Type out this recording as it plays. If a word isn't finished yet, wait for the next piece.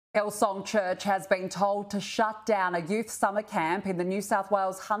Hillsong Church has been told to shut down a youth summer camp in the New South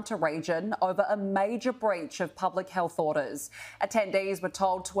Wales Hunter region over a major breach of public health orders. Attendees were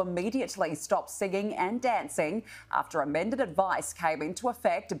told to immediately stop singing and dancing after amended advice came into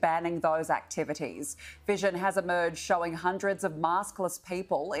effect banning those activities. Vision has emerged showing hundreds of maskless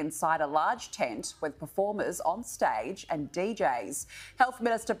people inside a large tent with performers on stage and DJs. Health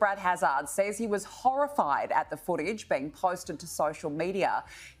Minister Brad Hazzard says he was horrified at the footage being posted to social media.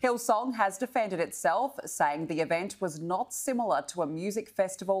 Hillsong has defended itself, saying the event was not similar to a music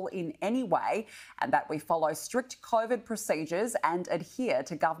festival in any way and that we follow strict COVID procedures and adhere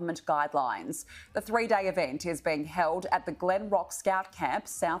to government guidelines. The three-day event is being held at the Glen Rock Scout Camp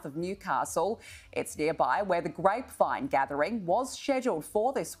south of Newcastle. It's nearby where the Grapevine gathering was scheduled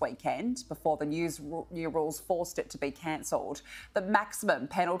for this weekend before the new rules forced it to be cancelled. The maximum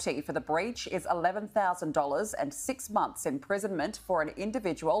penalty for the breach is $11,000 and 6 months imprisonment for an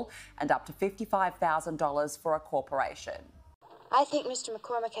individual and up to $55,000 for a corporation. I think Mr.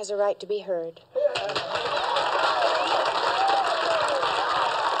 McCormick has a right to be heard.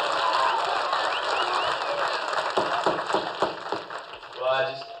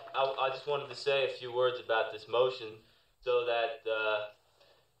 Well, I just wanted to say a few words about this motion so that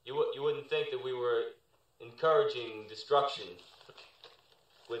you wouldn't think that we were encouraging destruction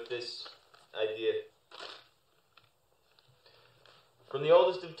with this idea. From the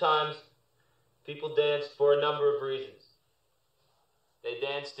oldest of times, people danced for a number of reasons. They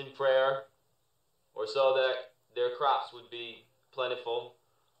danced in prayer, or so that their crops would be plentiful,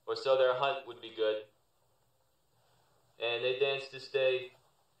 or so their hunt would be good. And they danced to stay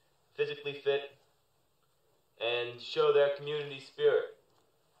physically fit and show their community spirit.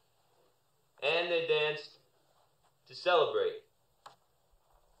 And they danced to celebrate.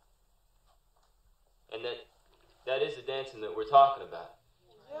 And that is the dancing that we're talking about.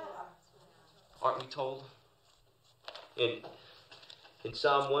 Yeah. Aren't we told? In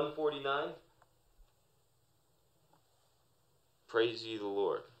Psalm 149, praise ye the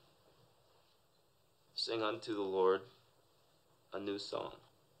Lord. Sing unto the Lord a new song.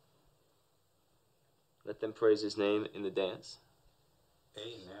 Let them praise his name in the dance.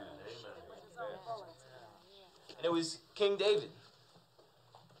 Amen. And it was King David.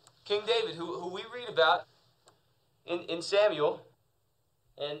 King David, who we read about in Samuel,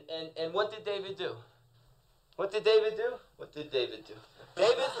 and what did David do? What did David do? What did David do?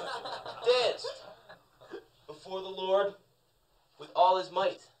 David danced before the Lord with all his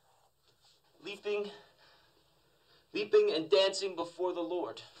might, leaping and dancing before the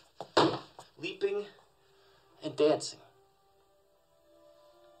Lord, leaping and dancing.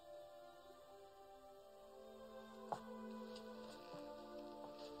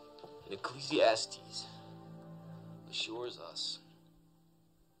 And Ecclesiastes assures us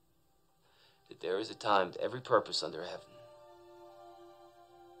that there is a time to every purpose under heaven.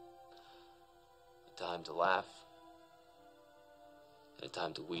 A time to laugh and a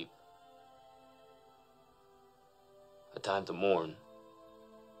time to weep. A time to mourn,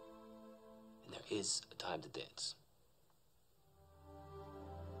 and there is a time to dance.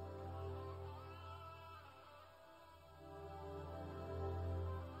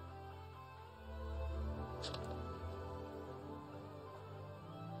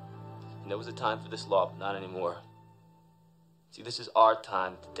 And there was a time for this law, but not anymore. See, this is our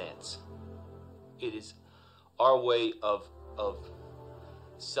time to dance. It is our way of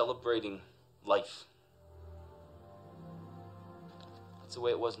celebrating life. It's the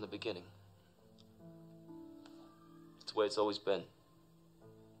way it was in the beginning. It's the way it's always been.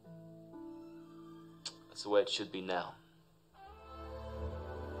 That's the way it should be now.